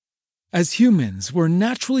As humans, we're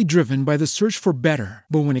naturally driven by the search for better.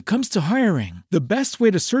 But when it comes to hiring, the best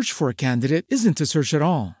way to search for a candidate isn't to search at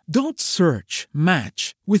all. Don't search,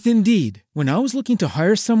 match with Indeed. When I was looking to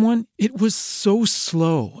hire someone, it was so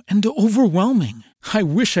slow and overwhelming. I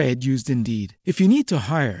wish I had used Indeed. If you need to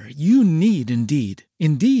hire, you need Indeed.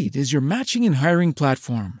 Indeed is your matching and hiring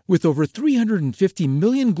platform with over 350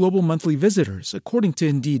 million global monthly visitors, according to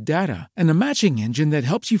Indeed data, and a matching engine that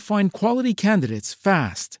helps you find quality candidates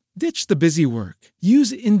fast. Ditch the busy work.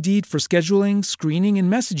 Use Indeed for scheduling, screening,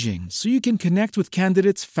 and messaging so you can connect with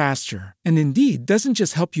candidates faster. And Indeed doesn't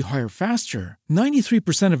just help you hire faster.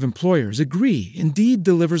 93% of employers agree Indeed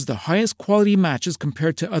delivers the highest quality matches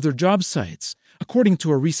compared to other job sites, according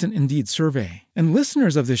to a recent Indeed survey. And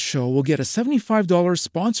listeners of this show will get a $75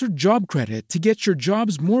 sponsored job credit to get your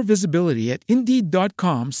jobs more visibility at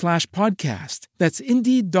Indeed.com/podcast. That's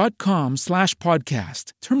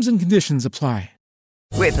Indeed.com/podcast. Terms and conditions apply.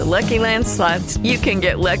 With the Lucky Land Slots, you can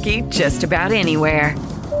get lucky just about anywhere.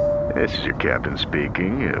 This is your captain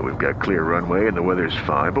speaking. We've got clear runway and the weather's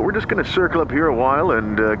fine, but we're just going to circle up here a while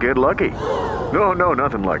and get lucky. No,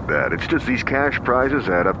 nothing like that. It's just these cash prizes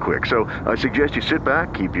add up quick. So I suggest you sit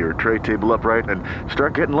back, keep your tray table upright, and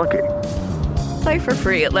start getting lucky. Play for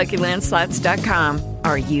free at LuckyLandSlots.com.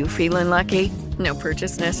 Are you feeling lucky? No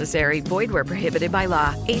purchase necessary. Void where prohibited by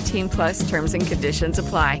law. 18+ terms and conditions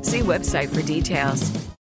apply. See website for details.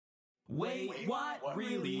 Wait, what?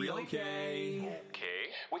 Really? Okay. Okay,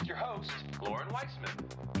 with your host, Lauren Weissman.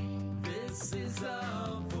 This is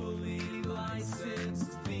a fully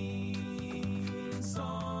licensed theme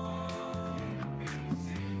song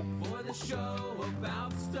for the show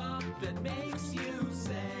about stuff that makes you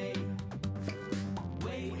say,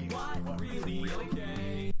 wait, what? Really?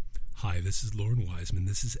 Okay. Hi, this is Lauren Wiseman.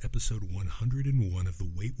 This is episode 101 of the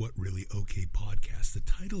Wait What Really Okay podcast. The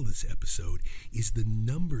title of this episode is The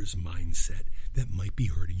Numbers Mindset That Might Be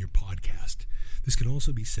Hurting Your Podcast. This can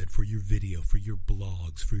also be said for your video, for your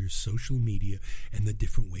blogs, for your social media, and the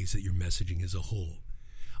different ways that you're messaging as a whole.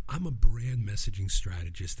 I'm a brand messaging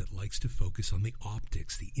strategist that likes to focus on the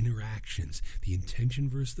optics, the interactions, the intention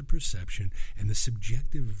versus the perception, and the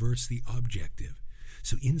subjective versus the objective.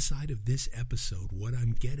 So inside of this episode, what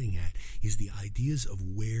I'm getting at is the ideas of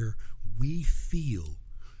where we feel,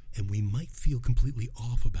 and we might feel completely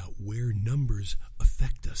off about where numbers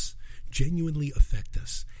affect us, genuinely affect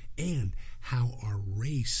us, and how our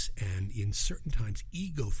race and, in certain times,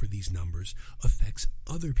 ego for these numbers affects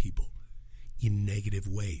other people in negative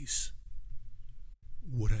ways.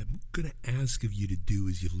 What I'm going to ask of you to do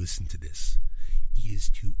as you listen to this is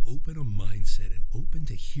to open a mindset and open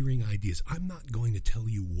to hearing ideas. I'm not going to tell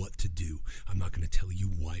you what to do. I'm not going to tell you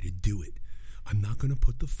why to do it. I'm not going to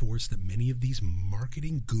put the force that many of these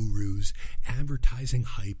marketing gurus, advertising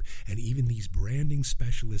hype, and even these branding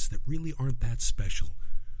specialists that really aren't that special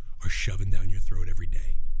are shoving down your throat every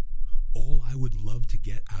day. All I would love to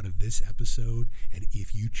get out of this episode, and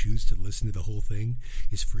if you choose to listen to the whole thing,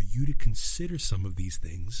 is for you to consider some of these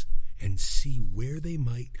things and see where they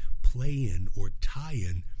might play in or tie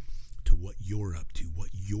in to what you're up to, what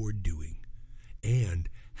you're doing, and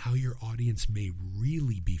how your audience may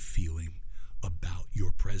really be feeling about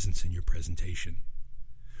your presence and your presentation.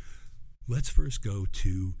 Let's first go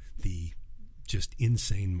to the just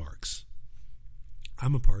insane marks.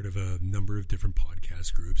 I'm a part of a number of different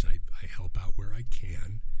podcast groups. I help out where I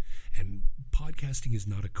can. And podcasting is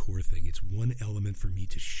not a core thing. It's one element for me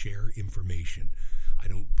to share information. I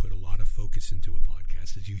don't put a lot of focus into a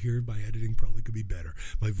podcast. As you hear, my editing probably could be better.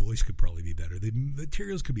 My voice could probably be better. The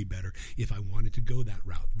materials could be better if I wanted to go that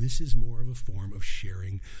route. This is more of a form of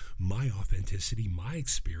sharing my authenticity, my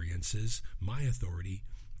experiences, my authority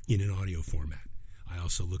in an audio format. I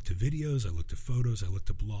also look to videos, I look to photos, I look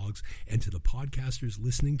to blogs, and to the podcasters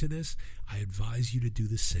listening to this, I advise you to do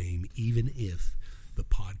the same, even if the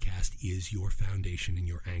podcast is your foundation and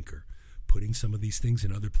your anchor. Putting some of these things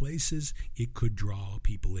in other places, it could draw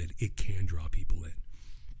people in. It can draw people in.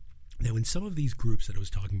 Now, in some of these groups that I was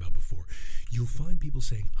talking about before, you'll find people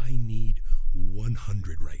saying, I need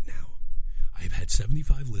 100 right now. I've had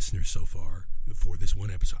 75 listeners so far for this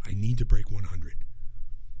one episode. I need to break 100.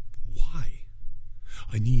 Why?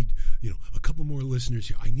 I need, a couple more listeners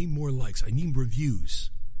here. I need more likes. I need reviews.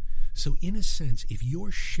 So in a sense, if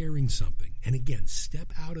you're sharing something, and again,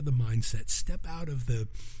 step out of the mindset, step out of the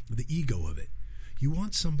ego of it. You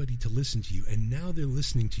want somebody to listen to you, and now they're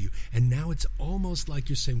listening to you, and now it's almost like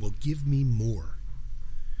you're saying, well, give me more.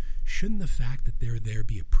 Shouldn't the fact that they're there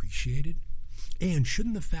be appreciated? And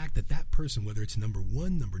shouldn't the fact that that person, whether it's number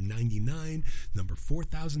 1, number 99, number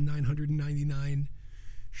 4,999,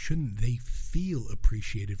 shouldn't they feel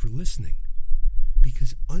appreciated for listening?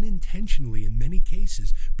 Because unintentionally, in many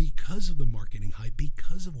cases, because of the marketing hype,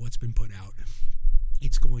 because of what's been put out,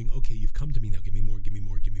 it's going, okay, you've come to me now, give me more, give me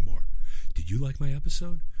more, give me more. Did you like my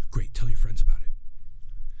episode? Great, tell your friends about it.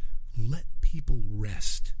 Let people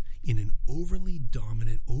rest in an overly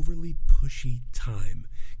dominant, overly pushy time.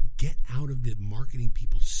 Get out of the marketing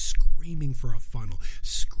people screaming for a funnel,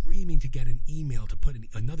 screaming to get an email, to put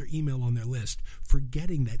another email on their list,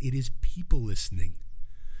 forgetting that it is people listening.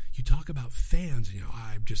 You talk about fans, and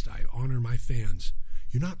I honor my fans.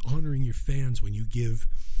 You're not honoring your fans when you give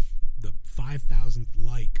the 5,000th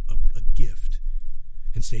like a gift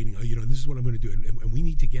and stating, this is what I'm going to do, and we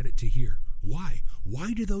need to get it to here. Why?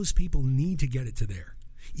 Why do those people need to get it to there?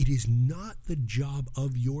 It is not the job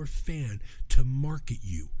of your fan to market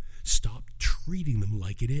you. Stop treating them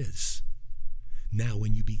like it is. Now,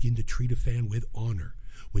 when you begin to treat a fan with honor,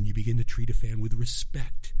 when you begin to treat a fan with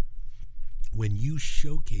respect, when you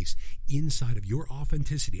showcase inside of your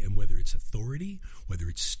authenticity, and whether it's authority, whether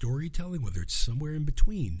it's storytelling, whether it's somewhere in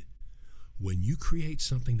between, when you create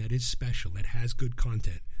something that is special, that has good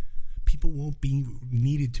content, people won't be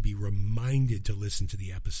needed to be reminded to listen to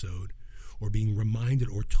the episode or being reminded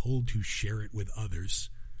or told to share it with others.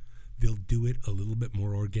 They'll do it a little bit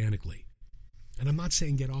more organically. And I'm not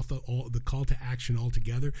saying get off the call to action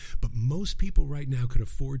altogether, but most people right now could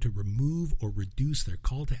afford to remove or reduce their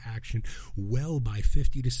call to action well by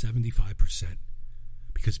 50 to 75%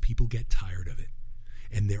 because people get tired of it.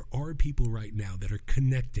 And there are people right now that are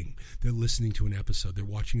connecting. They're listening to an episode, they're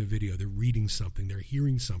watching a video, they're reading something, they're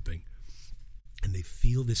hearing something, and they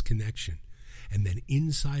feel this connection. And then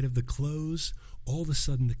inside of the close, all of a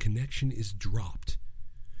sudden the connection is dropped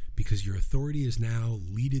because your authority has now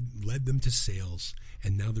led them to sales,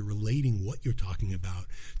 and now they're relating what you're talking about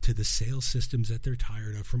to the sales systems that they're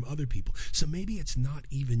tired of from other people. So maybe it's not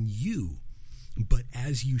even you, but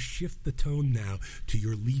as you shift the tone now to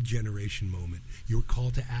your lead generation moment, your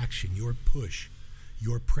call to action, your push,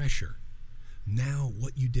 your pressure, now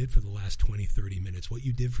what you did for the last 20, 30 minutes, what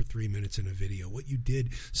you did for 3 minutes in a video, what you did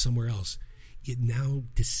somewhere else, it now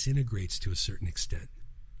disintegrates to a certain extent.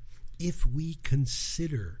 If we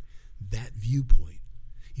consider that viewpoint,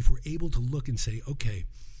 if we're able to look and say, okay,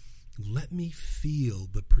 let me feel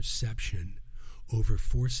the perception over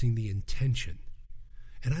forcing the intention.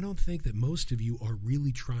 And I don't think that most of you are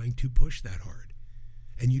really trying to push that hard.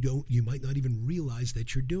 And you might not even realize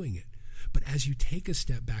that you're doing it. But as you take a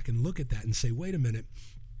step back and look at that and say, wait a minute,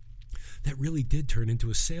 that really did turn into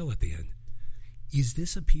a sale at the end. Is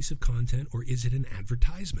this a piece of content or is it an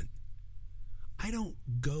advertisement?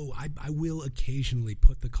 I will occasionally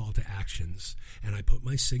put the call to actions, and I put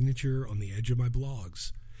my signature on the edge of my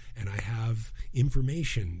blogs, and I have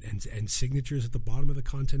information and signatures at the bottom of the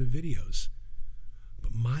content of videos.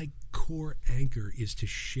 But my core anchor is to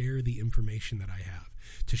share the information that I have,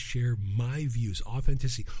 to share my views,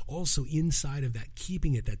 authenticity. Also inside of that,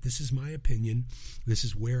 keeping it that this is my opinion, this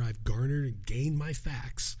is where I've garnered and gained my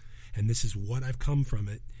facts, and this is what I've come from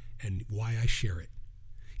it and why I share it.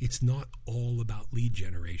 It's not all about lead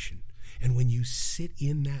generation. And when you sit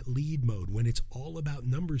in that lead mode, when it's all about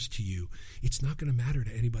numbers to you, it's not going to matter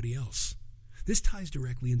to anybody else. This ties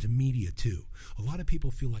directly into media too. A lot of people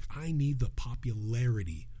feel like I need the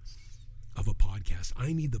popularity of a podcast.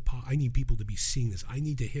 I need people to be seeing this. I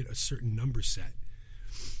need to hit a certain number set.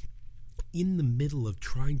 In the middle of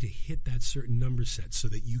trying to hit that certain number set so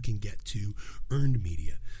that you can get to earned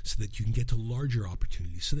media, so that you can get to larger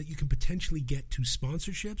opportunities, so that you can potentially get to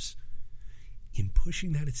sponsorships, in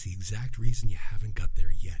pushing that, it's the exact reason you haven't got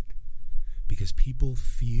there yet. Because people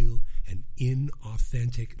feel an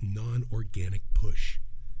inauthentic, non-organic push.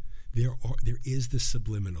 There is the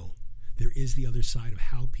subliminal. There is the other side of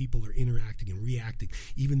how people are interacting and reacting.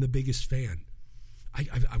 Even the biggest fan.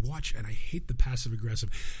 I watch and I hate the passive aggressive.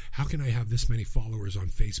 How can I have this many followers on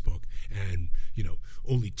Facebook and,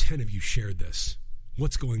 only 10 of you shared this?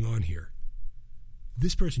 What's going on here?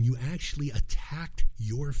 This person, you actually attacked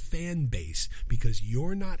your fan base because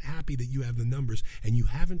you're not happy that you have the numbers and you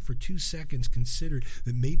haven't for 2 seconds considered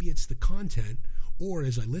that maybe it's the content, or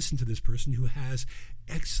as I listen to this person who has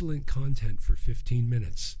excellent content for 15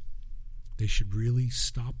 minutes. They should really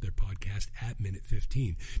stop their podcast at minute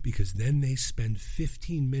 15 because then they spend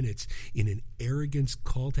 15 minutes in an arrogance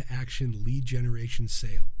call to action lead generation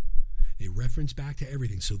sale. They reference back to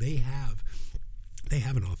everything. So they have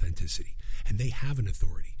an authenticity and they have an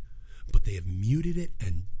authority, but they have muted it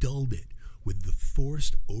and dulled it with the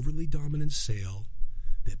forced, overly dominant sale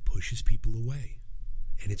that pushes people away.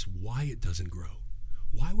 And it's why it doesn't grow.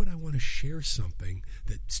 Why would I want to share something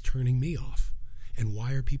that's turning me off? And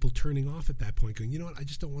why are people turning off at that point, going, you know what, I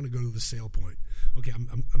just don't want to go to the sale point. Okay,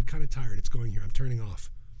 I'm kind of tired. It's going here. I'm turning off.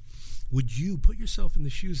 Would you put yourself in the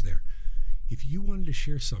shoes there? If you wanted to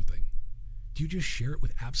share something, do you just share it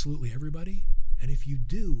with absolutely everybody? And if you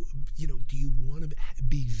do, do you want to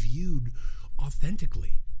be viewed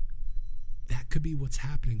authentically? That could be what's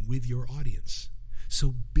happening with your audience.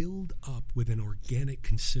 So build up with an organic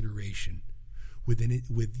consideration within it,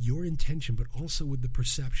 with your intention, but also with the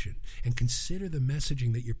perception, and consider the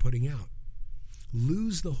messaging that you're putting out.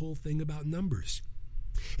 Lose the whole thing about numbers.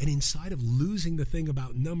 And inside of losing the thing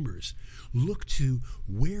about numbers, look to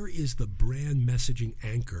where is the brand messaging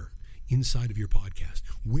anchor inside of your podcast?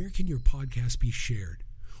 Where can your podcast be shared?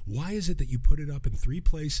 Why is it that you put it up in 3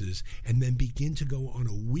 places and then begin to go on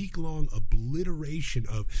a week-long obliteration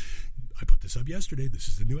of, I put this up yesterday, this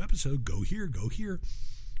is the new episode, go here, go here.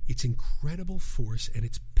 It's incredible force, and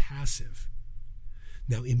it's passive.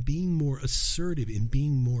 Now, in being more assertive, in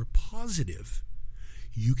being more positive,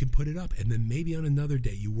 you can put it up, and then maybe on another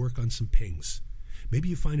day you work on some pings. Maybe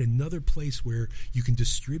you find another place where you can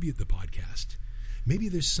distribute the podcast. Maybe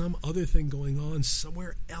there's some other thing going on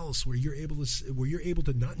somewhere else where you're able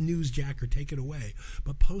to not newsjack or take it away,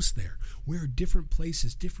 but post there. Where are different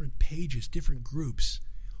places, different pages, different groups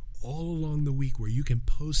all along the week where you can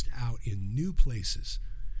post out in new places.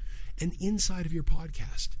 And inside of your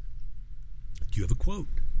podcast, do you have a quote?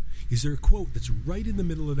 Is there a quote that's right in the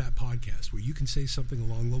middle of that podcast where you can say something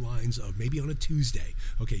along the lines of, maybe on a Tuesday,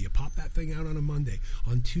 okay, you pop that thing out on a Monday.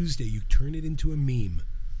 On Tuesday, you turn it into a meme,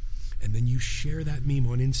 and then you share that meme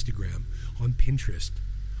on Instagram, on Pinterest,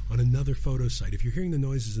 on another photo site. If you're hearing the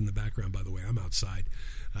noises in the background, by the way, I'm outside.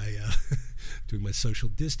 I doing my social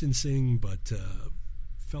distancing, but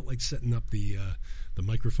felt like setting up the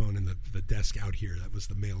microphone and the desk out here. That was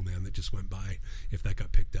the mailman that just went by, if that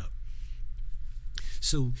got picked up.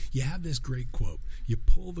 So you have this great quote. You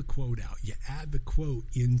pull the quote out. You add the quote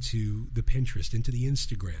into the Pinterest, into the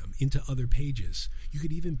Instagram, into other pages. You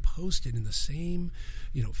could even post it in the same,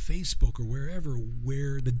 Facebook or wherever,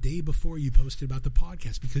 where the day before you posted about the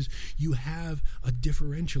podcast, because you have a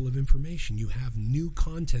differential of information. You have new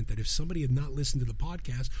content that if somebody had not listened to the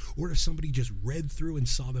podcast, or if somebody just read through and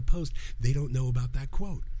saw the post, they don't know about that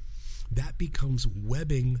quote. That becomes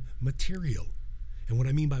webbing material. And what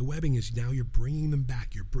I mean by webbing is now you're bringing them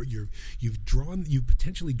back. You've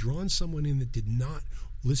potentially drawn someone in that did not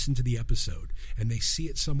listen to the episode, and they see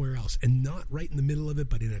it somewhere else, and not right in the middle of it,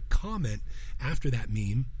 but in a comment after that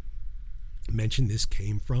meme, mention this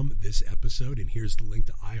came from this episode, and here's the link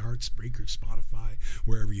to iHeart, Spreaker, Spotify,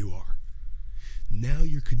 wherever you are. Now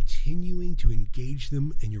you're continuing to engage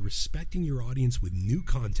them, and you're respecting your audience with new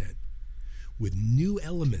content, with new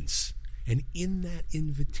elements, and in that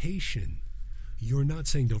invitation, you're not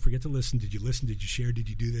saying, don't forget to listen. Did you listen? Did you share? Did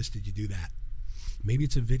you do this? Did you do that? Maybe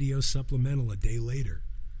it's a video supplemental a day later.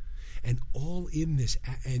 And all in this,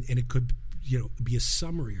 and it could be a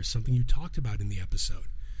summary or something you talked about in the episode.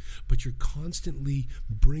 But you're constantly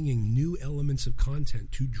bringing new elements of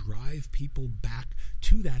content to drive people back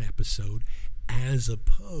to that episode, as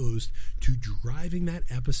opposed to driving that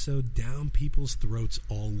episode down people's throats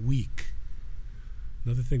all week.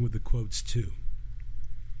 Another thing with the quotes, too.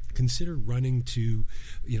 Consider running to,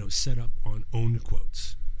 set up on Own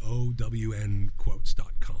Quotes,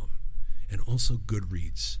 ownquotes.com, and also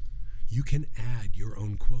Goodreads. You can add your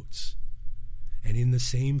own quotes. And in the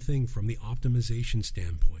same thing from the optimization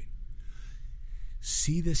standpoint,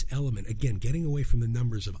 see this element, again, getting away from the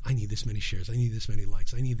numbers of, I need this many shares, I need this many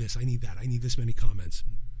likes, I need this, I need that, I need this many comments.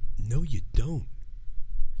 No, you don't.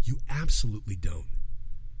 You absolutely don't.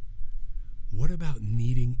 What about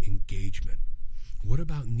needing engagement? What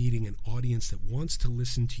about needing an audience that wants to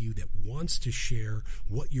listen to you, that wants to share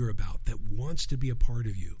what you're about, that wants to be a part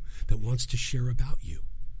of you, that wants to share about you?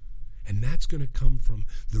 And that's going to come from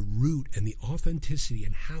the root and the authenticity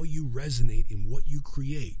and how you resonate in what you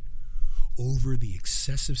create over the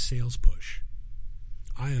excessive sales push.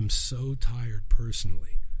 I am so tired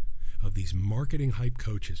personally of these marketing hype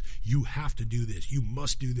coaches. You have to do this. You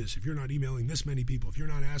must do this. If you're not emailing this many people, if you're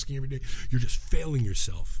not asking every day, you're just failing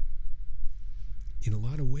yourself. In a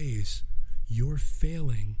lot of ways, you're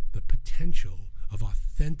failing the potential of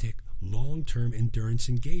authentic, long-term endurance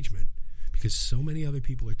engagement, because so many other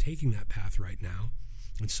people are taking that path right now,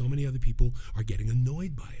 and so many other people are getting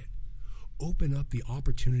annoyed by it. Open up the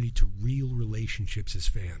opportunity to real relationships as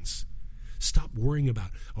fans. Stop worrying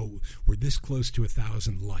about, we're this close to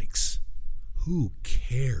 1,000 likes. Who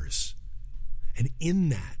cares? And in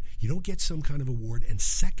that, you don't get some kind of award. And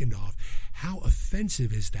second off, how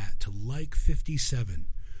offensive is that to like 57,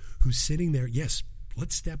 who's sitting there? Yes,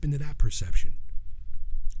 let's step into that perception.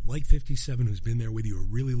 like 57, who's been there with you a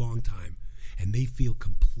really long time, and they feel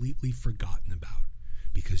completely forgotten about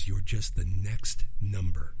because you're just the next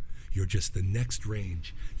number. You're just the next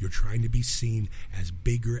range. You're trying to be seen as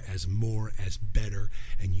bigger, as more, as better,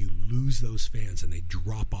 and you lose those fans and they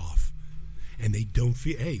drop off. And they don't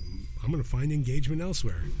feel, hey, I'm going to find engagement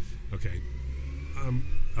elsewhere. Okay. And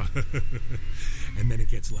then it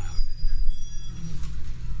gets loud.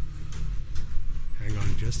 Hang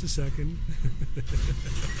on just a second.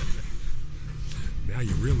 Now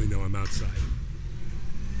you really know I'm outside.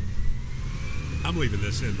 I'm leaving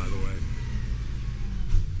this in, by the way.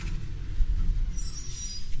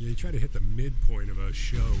 Yeah, you try to hit the midpoint of a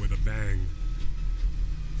show with a bang.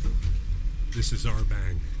 This is our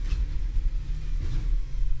bang.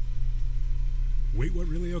 Wait, What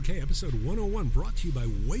Really Okay? Episode 101 brought to you by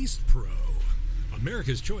Waste Pro,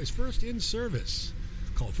 America's choice first in service.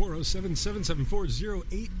 Call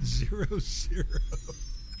 407-774-0800.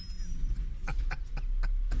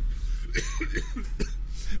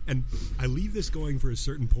 And I leave this going for a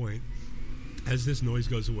certain point. As this noise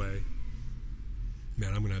goes away, man,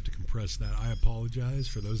 I'm going to have to compress that. I apologize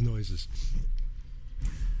for those noises.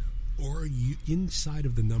 Or are you, inside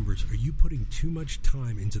of the numbers, are you putting too much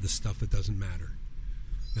time into the stuff that doesn't matter?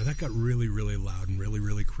 Now, that got really, really loud and really,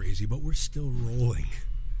 really crazy, but we're still rolling.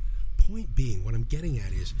 Point being, what I'm getting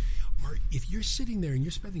at is, if you're sitting there and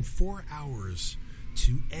you're spending 4 hours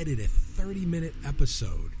to edit a 30-minute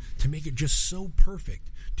episode to make it just so perfect,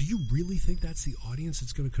 do you really think that's the audience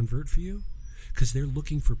that's going to convert for you? Because they're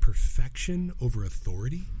looking for perfection over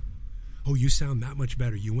authority? Oh, you sound that much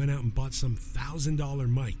better. You went out and bought some $1,000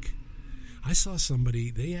 mic. I saw somebody,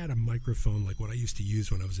 they had a microphone like what I used to use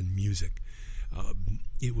when I was in music.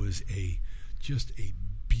 It was just a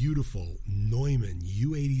beautiful Neumann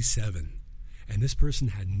U87. And this person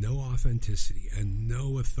had no authenticity and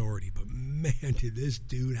no authority. But man, did this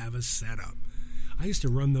dude have a setup. I used to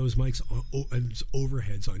run those mics as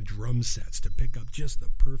overheads on drum sets to pick up just the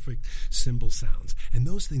perfect cymbal sounds. And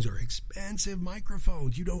those things are expensive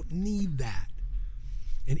microphones. You don't need that.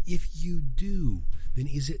 And if you do, then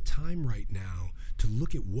is it time right now to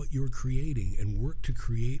look at what you're creating and work to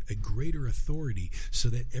create a greater authority so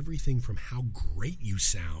that everything from how great you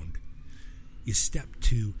sound is stepped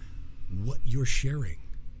to what you're sharing?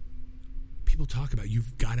 People talk about,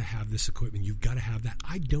 you've got to have this equipment, you've got to have that.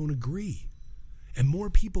 I don't agree. And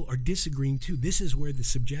more people are disagreeing too. This is where the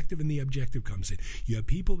subjective and the objective comes in. You have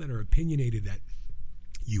people that are opinionated that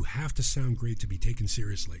you have to sound great to be taken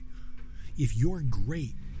seriously. If you're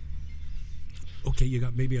great, okay, you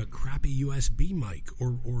got maybe a crappy USB mic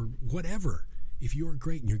or whatever. If you're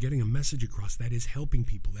great and you're getting a message across, that is helping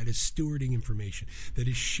people, that is stewarding information, that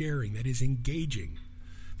is sharing, that is engaging,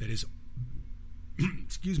 that is,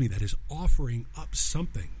 that is offering up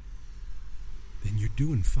something, then you're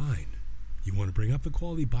doing fine. You want to bring up the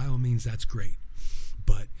quality, by all means, that's great.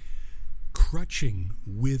 But crutching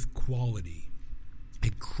with quality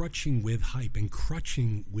and crutching with hype and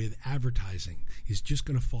crutching with advertising is just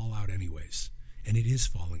going to fall out anyways. And it is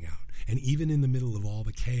falling out. And even in the middle of all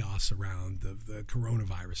the chaos around the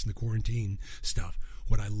coronavirus and the quarantine stuff,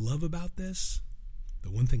 what I love about this, the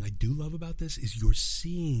one thing I do love about this is you're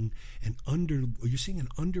seeing an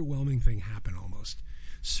underwhelming thing happen almost.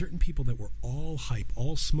 Certain people that were all hype,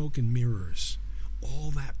 all smoke and mirrors,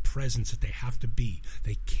 all that presence that they have to be,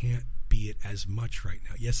 they can't be it as much right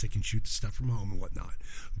now. Yes, they can shoot the stuff from home and whatnot,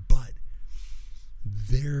 but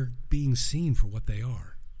they're being seen for what they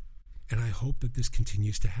are. And I hope that this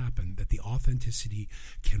continues to happen, that the authenticity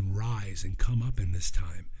can rise and come up in this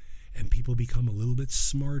time, and people become a little bit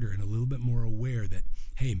smarter and a little bit more aware that,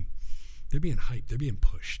 hey, they're being hyped, they're being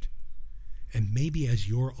pushed. And maybe as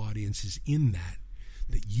your audience is in that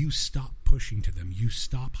you stop pushing to them, you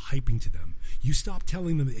stop hyping to them, you stop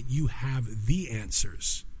telling them that you have the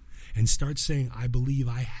answers, and start saying, I believe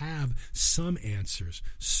I have some answers,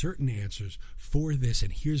 certain answers for this,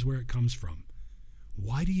 and here's where it comes from.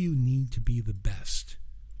 Why do you need to be the best?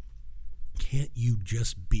 Can't you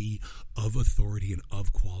just be of authority and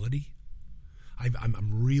of quality? I'm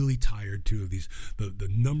really tired, too, of these, the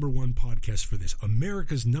number one podcast for this,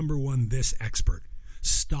 America's number one this expert.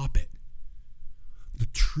 Stop it. The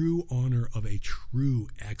true honor of a true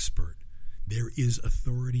expert. There is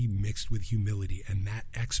authority mixed with humility, and that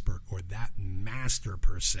expert or that master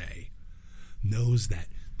per se knows that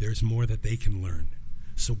there's more that they can learn.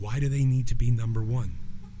 So why do they need to be number one?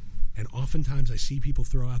 And oftentimes I see people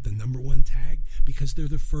throw out the number one tag because they're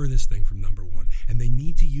the furthest thing from number one, and they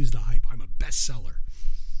need to use the hype. I'm a bestseller.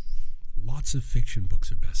 Lots of fiction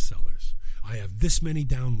books are bestsellers. I have this many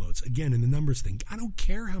downloads. Again, in the numbers thing, I don't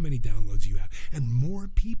care how many downloads you have. And more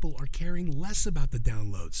people are caring less about the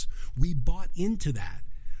downloads. We bought into that.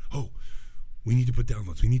 Oh, we need to put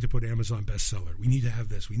downloads. We need to put Amazon bestseller. We need to have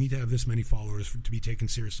this. We need to have this many followers to be taken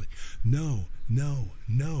seriously. No.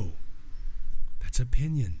 That's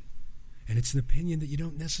opinion. And it's an opinion that you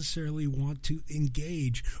don't necessarily want to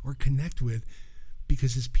engage or connect with,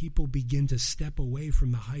 because as people begin to step away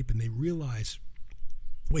from the hype and they realize,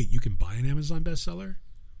 wait, you can buy an Amazon bestseller?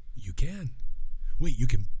 You can. Wait, you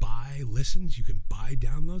can buy listens? You can buy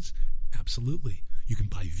downloads? Absolutely. You can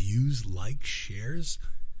buy views, likes, shares?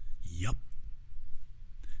 Yup.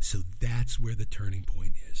 So that's where the turning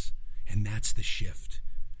point is. And that's the shift.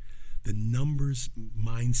 The numbers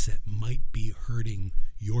mindset might be hurting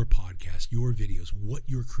your podcast, your videos, what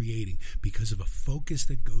you're creating, because of a focus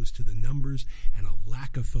that goes to the numbers and a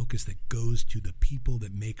lack of focus that goes to the people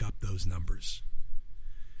that make up those numbers.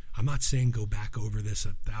 I'm not saying go back over this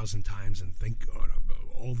 1,000 times and think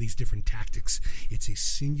all these different tactics. It's a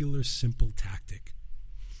singular, simple tactic.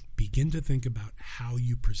 Begin to think about how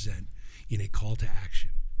you present in a call to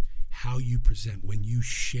action, how you present when you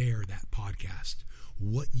share that podcast,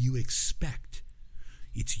 what you expect.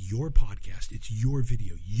 It's your podcast. It's your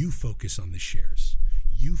video. You focus on the shares.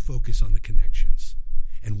 You focus on the connections.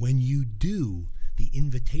 And when you do, the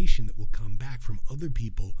invitation that will come back from other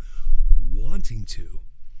people wanting to,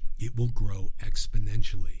 it will grow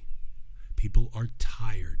exponentially. People are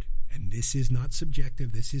tired. And this is not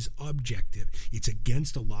subjective. This is objective. It's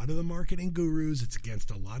against a lot of the marketing gurus. It's against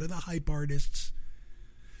a lot of the hype artists.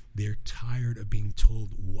 They're tired of being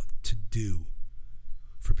told what to do.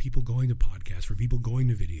 For people going to podcasts, for people going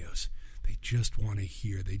to videos, they just want to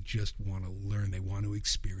hear, they just want to learn, they want to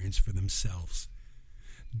experience for themselves.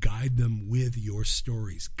 Guide them with your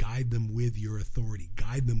stories, guide them with your authority,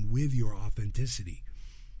 guide them with your authenticity.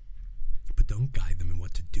 But don't guide them in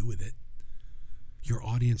what to do with it. Your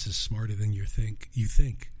audience is smarter than you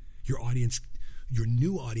think. Your audience, your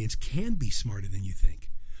new audience can be smarter than you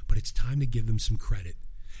think, but it's time to give them some credit.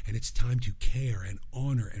 And it's time to care and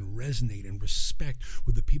honor and resonate and respect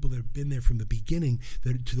with the people that have been there from the beginning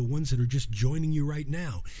to the ones that are just joining you right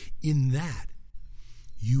now. In that,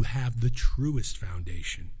 you have the truest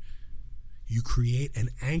foundation. You create an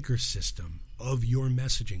anchor system of your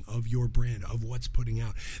messaging, of your brand, of what's putting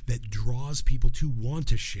out that draws people to want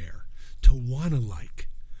to share, to want to like,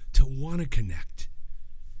 to want to connect.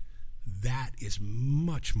 That is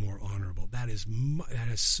much more honorable. That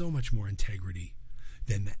has so much more integrity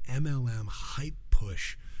than the MLM hype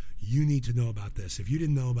push. You need to know about this. If you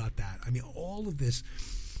didn't know about that, I mean, all of this,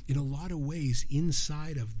 in a lot of ways,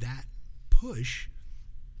 inside of that push,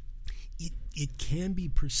 it can be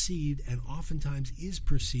perceived, and oftentimes is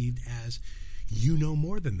perceived as, you know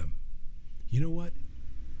more than them. You know what?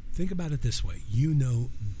 Think about it this way. You know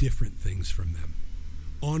different things from them.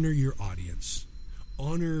 Honor your audience.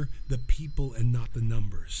 Honor the people and not the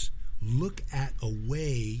numbers. Look at a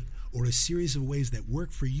way or a series of ways that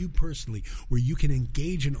work for you personally, where you can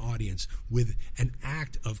engage an audience with an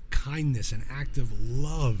act of kindness, an act of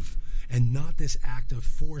love, and not this act of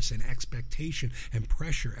force and expectation and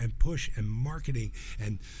pressure and push and marketing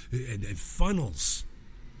and funnels.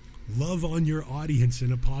 Love on your audience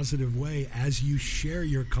in a positive way as you share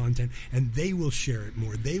your content, and they will share it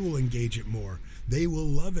more. They will engage it more. They will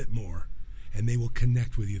love it more, and they will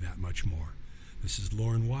connect with you that much more. This is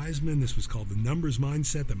Loren Wiseman. This was called The Numbers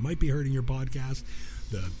Mindset that might be hurting your podcast.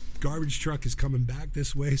 The garbage truck is coming back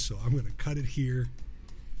this way, so I'm going to cut it here.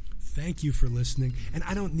 Thank you for listening. And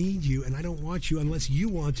I don't need you, and I don't want you unless you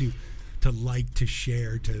want to like, to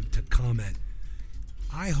share, to comment.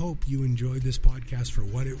 I hope you enjoyed this podcast for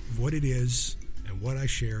what it is and what I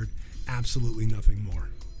shared. Absolutely nothing more.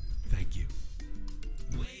 Thank you.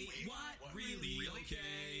 Wait, what? Really? Okay.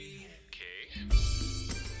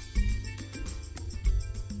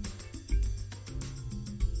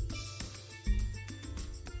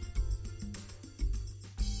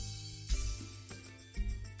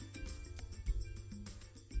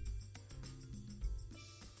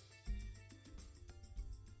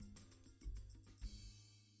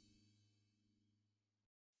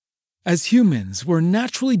 As humans, we're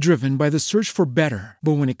naturally driven by the search for better.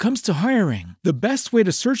 But when it comes to hiring, the best way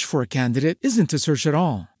to search for a candidate isn't to search at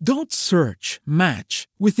all. Don't search, match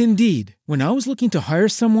with Indeed. When I was looking to hire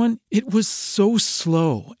someone, it was so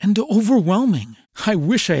slow and overwhelming. I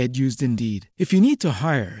wish I had used Indeed. If you need to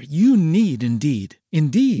hire, you need Indeed.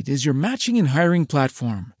 Indeed is your matching and hiring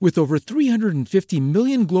platform with over 350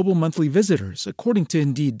 million global monthly visitors, according to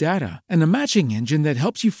Indeed data, and a matching engine that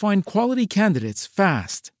helps you find quality candidates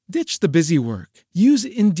fast. Ditch the busy work. Use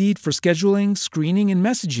Indeed for scheduling, screening, and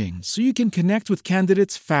messaging so you can connect with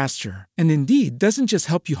candidates faster. And Indeed doesn't just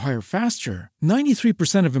help you hire faster.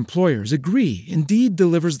 93% of employers agree Indeed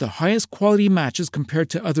delivers the highest quality matches compared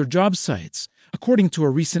to other job sites, according to a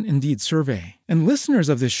recent Indeed survey. And listeners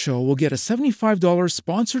of this show will get a $75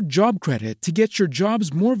 sponsored job credit to get your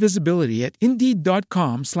jobs more visibility at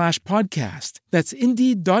Indeed.com/podcast. That's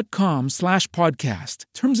Indeed.com/podcast.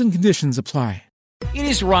 Terms and conditions apply. It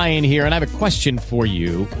is Ryan here, and I have a question for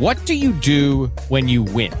you. What do you do when you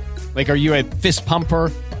win? Like, are you a fist pumper,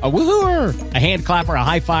 a woo-hooer, a hand clapper, a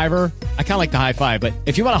high fiver? I kind of like the high five, but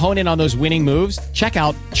if you want to hone in on those winning moves, check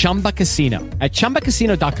out Chumba Casino. At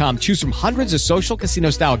ChumbaCasino.com, choose from hundreds of social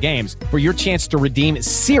casino-style games for your chance to redeem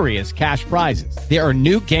serious cash prizes. There are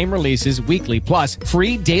new game releases weekly, plus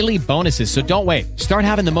free daily bonuses, so don't wait. Start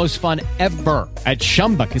having the most fun ever at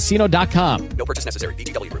ChumbaCasino.com. No purchase necessary.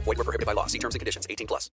 VGW Group. Void where prohibited by law. See terms and conditions. 18+.